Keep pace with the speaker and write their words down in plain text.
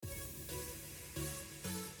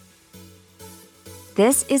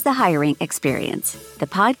This is the Hiring Experience, the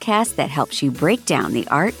podcast that helps you break down the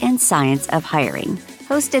art and science of hiring.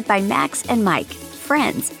 Hosted by Max and Mike,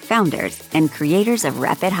 friends, founders, and creators of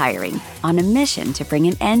Rapid Hiring, on a mission to bring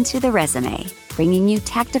an end to the resume, bringing you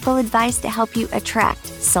tactical advice to help you attract,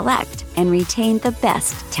 select, and retain the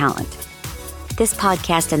best talent. This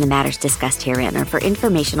podcast and the matters discussed herein are for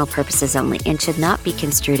informational purposes only and should not be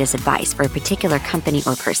construed as advice for a particular company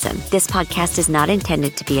or person. This podcast is not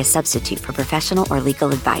intended to be a substitute for professional or legal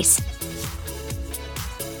advice.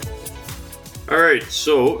 All right,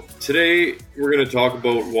 so today we're going to talk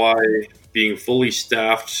about why being fully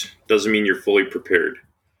staffed doesn't mean you're fully prepared.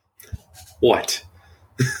 What?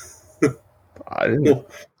 I didn't.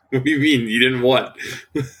 What do you mean? You didn't what?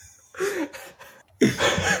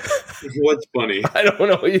 What's funny? I don't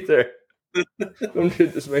know either.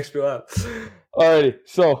 This makes me laugh. Alrighty,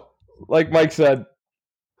 so like Mike said,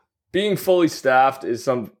 being fully staffed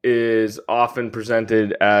is often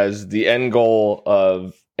presented as the end goal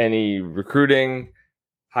of any recruiting,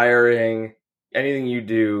 hiring, anything you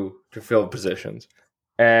do to fill positions.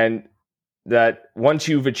 And that once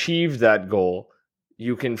you've achieved that goal,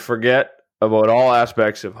 you can forget about all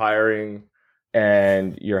aspects of hiring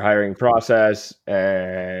and your hiring process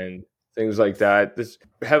and things like that. This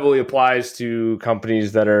heavily applies to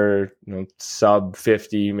companies that are, sub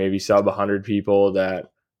 50, maybe sub 100 people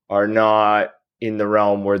that are not in the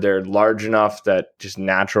realm where they're large enough that just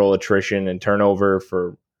natural attrition and turnover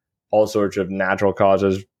for all sorts of natural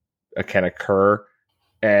causes can occur.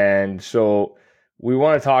 And so we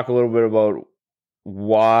want to talk a little bit about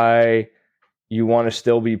why you want to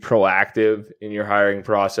still be proactive in your hiring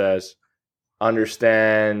process.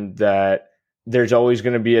 Understand that there's always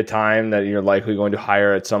going to be a time that you're likely going to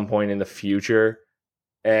hire at some point in the future.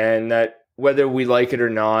 And that whether we like it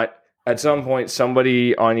or not, at some point,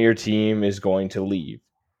 somebody on your team is going to leave.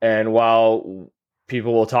 And while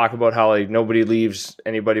people will talk about how nobody leaves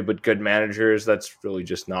anybody but good managers, that's really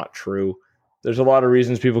just not true. There's a lot of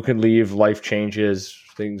reasons people can leave. Life changes,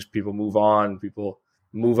 people move on, people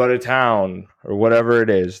move out of town or whatever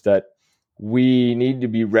it is, that we need to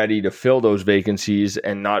be ready to fill those vacancies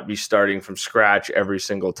and not be starting from scratch every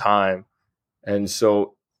single time. And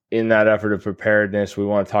so in that effort of preparedness, we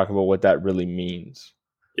want to talk about what that really means.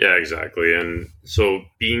 Yeah, exactly. And so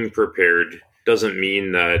being prepared doesn't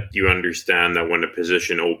mean that you understand that when a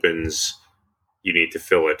position opens, you need to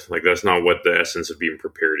fill it. That's not what the essence of being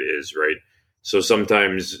prepared is, right? So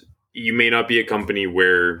sometimes you may not be a company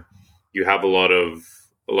where you have a lot of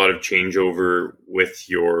changeover with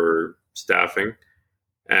your staffing,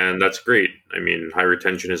 and that's great. I mean, high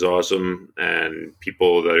retention is awesome, and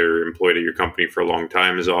people that are employed at your company for a long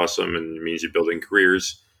time is awesome, and it means you're building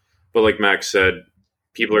careers. But like Max said,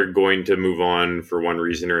 people are going to move on for one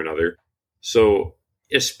reason or another. So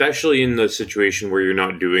especially in the situation where you're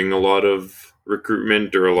not doing a lot of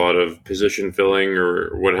recruitment or a lot of position filling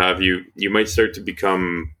or what have you, you might start to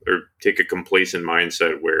become or take a complacent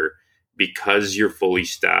mindset where, because you're fully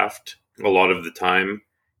staffed, a lot of the time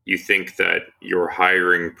you think that your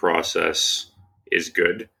hiring process is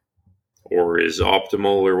good or is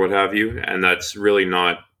optimal or what have you. And that's really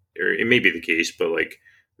not, or it may be the case, but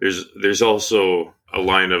there's also a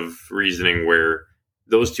line of reasoning where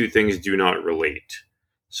those two things do not relate.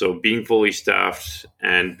 So being fully staffed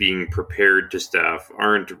and being prepared to staff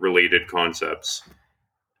aren't related concepts.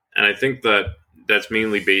 And I think that that's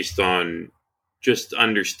mainly based on just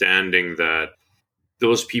understanding that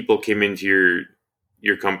those people came into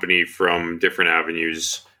your company from different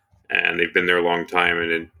avenues and they've been there a long time,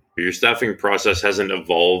 and your staffing process hasn't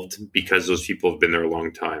evolved because those people have been there a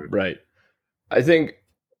long time. Right. I think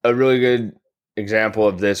a really good example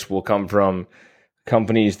of this will come from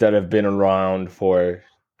companies that have been around for,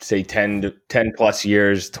 say, 10 plus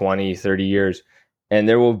years, 20, 30 years. And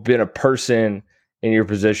there will have been a person in your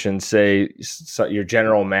position, say your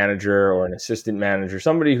general manager or an assistant manager,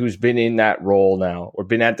 somebody who's been in that role now or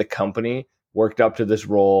been at the company, worked up to this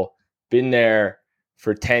role, been there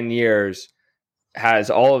for 10 years, has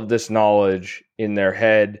all of this knowledge in their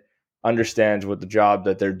head, understands what the job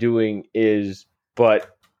that they're doing is,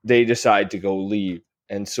 but they decide to go leave.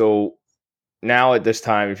 And so now at this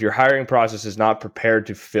time, if your hiring process is not prepared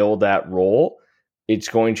to fill that role, it's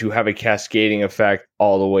going to have a cascading effect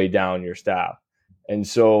all the way down your staff. And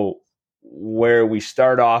so where we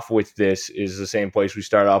start off with this is the same place we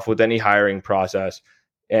start off with any hiring process,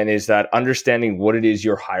 and is that understanding what it is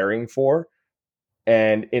you're hiring for.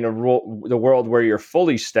 And in the world where you're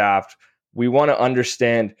fully staffed, we want to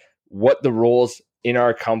understand what the roles in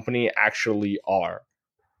our company actually are.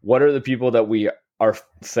 What are the people that we are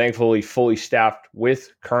thankfully fully staffed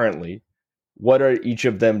with currently? What are each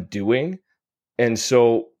of them doing? And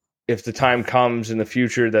so if the time comes in the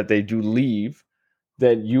future that they do leave,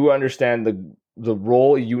 then you understand the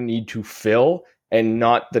role you need to fill and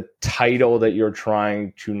not the title that you're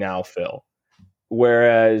trying to now fill.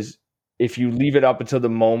 Whereas if you leave it up until the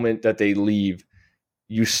moment that they leave,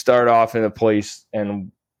 you start off in a place,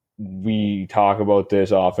 and we talk about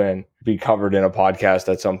this often, be covered in a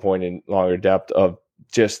podcast at some point in longer depth, of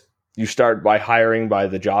just you start by hiring by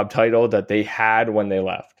the job title that they had when they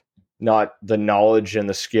left, not the knowledge and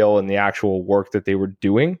the skill and the actual work that they were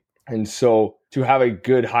doing. And so to have a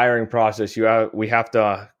good hiring process, we have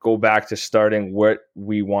to go back to starting what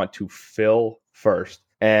we want to fill first.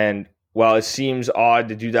 And while it seems odd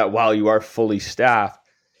to do that while you are fully staffed,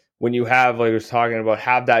 when you have, like I was talking about,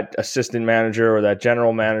 have that assistant manager or that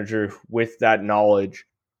general manager with that knowledge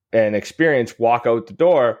and experience walk out the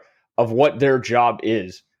door of what their job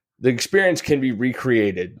is. The experience can be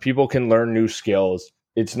recreated. People can learn new skills.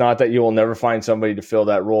 It's not that you will never find somebody to fill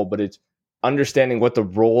that role, but it's understanding what the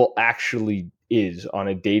role actually is on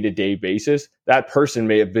a day-to-day basis. That person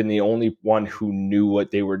may have been the only one who knew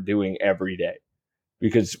what they were doing every day.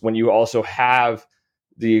 Because when you also have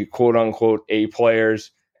the quote-unquote A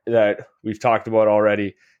players that we've talked about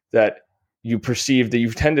already, that you perceive that you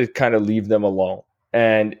tend to kind of leave them alone.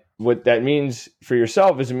 And what that means for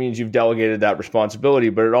yourself is it means you've delegated that responsibility,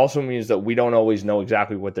 but it also means that we don't always know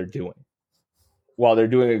exactly what they're doing. While they're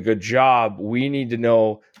doing a good job, we need to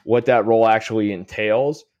know what that role actually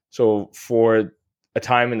entails. So for a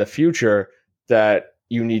time in the future that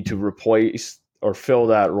you need to replace or fill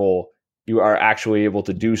that role, you are actually able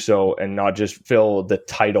to do so and not just fill the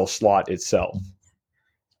title slot itself.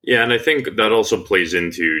 Yeah, and I think that also plays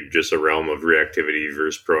into just a realm of reactivity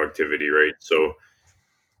versus proactivity, right? So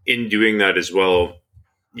in doing that as well,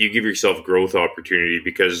 you give yourself growth opportunity,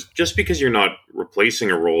 because just because you're not replacing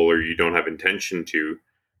a role or you don't have intention to,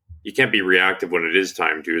 you can't be reactive when it is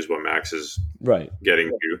time to, is what Max is getting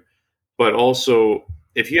to. But also,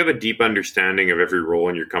 if you have a deep understanding of every role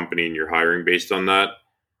in your company and you're hiring based on that,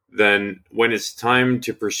 then when it's time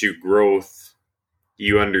to pursue growth,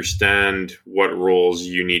 you understand what roles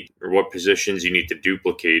you need or what positions you need to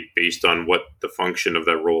duplicate based on what the function of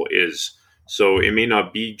that role is. So it may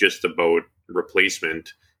not be just about replacement,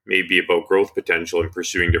 it may be about growth potential and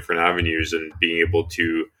pursuing different avenues and being able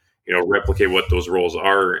to, replicate what those roles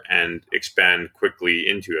are and expand quickly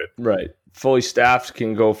into it. Right. Fully staffed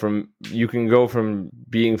can go from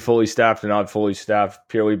being fully staffed to not fully staffed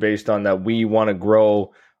purely based on that we want to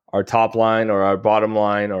grow our top line or our bottom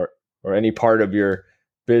line or any part of your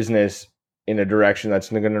business in a direction that's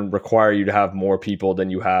going to require you to have more people than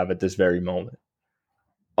you have at this very moment.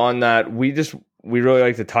 On that, we really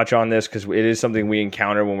like to touch on this because it is something we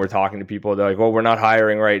encounter when we're talking to people. They're like, well, we're not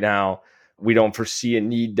hiring right now. We don't foresee a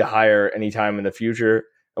need to hire anytime in the future.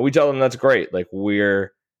 And we tell them that's great. Like,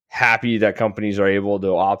 we're happy that companies are able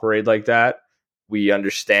to operate like that. We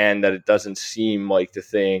understand that it doesn't seem like the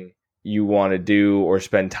thing you want to do or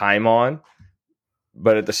spend time on.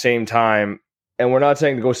 But at the same time, and we're not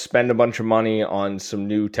saying to go spend a bunch of money on some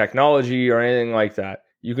new technology or anything like that.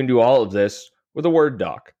 You can do all of this with a Word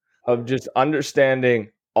doc of just understanding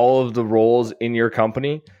all of the roles in your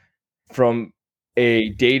company from a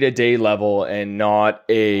day-to-day level and not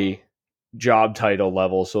a job title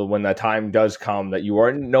level. So when that time does come that you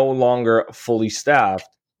are no longer fully staffed,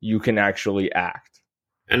 you can actually act.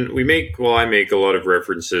 And I make a lot of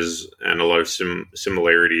references and a lot of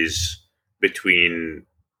similarities between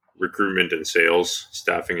recruitment and sales,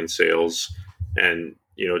 staffing and sales, and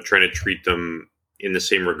trying to treat them in the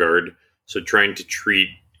same regard. So trying to treat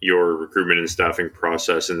your recruitment and staffing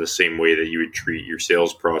process in the same way that you would treat your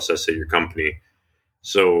sales process at your company.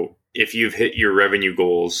 So if you've hit your revenue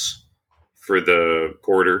goals for the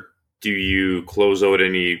quarter, do you close out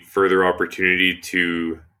any further opportunity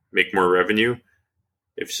to make more revenue?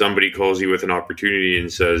 If somebody calls you with an opportunity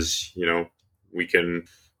and says, we can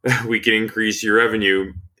increase your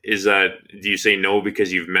revenue, do you say no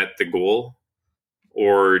because you've met the goal?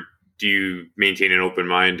 Or do you maintain an open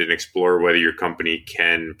mind and explore whether your company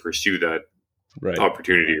can pursue that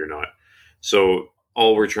opportunity or not? So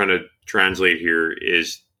all we're trying to translate here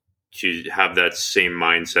is to have that same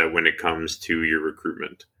mindset when it comes to your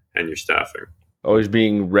recruitment and your staffing. Always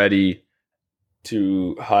being ready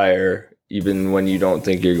to hire even when you don't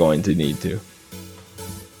think you're going to need to.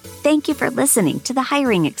 Thank you for listening to The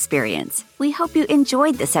Hiring Experience. We hope you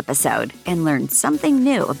enjoyed this episode and learned something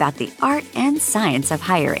new about the art and science of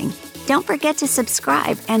hiring. Don't forget to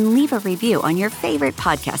subscribe and leave a review on your favorite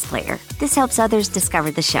podcast player. This helps others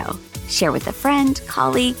discover the show. Share with a friend,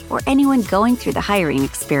 colleague, or anyone going through the hiring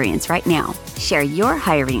experience right now. Share your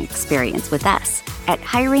hiring experience with us at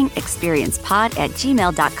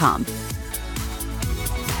hiringexperiencepod@gmail.com.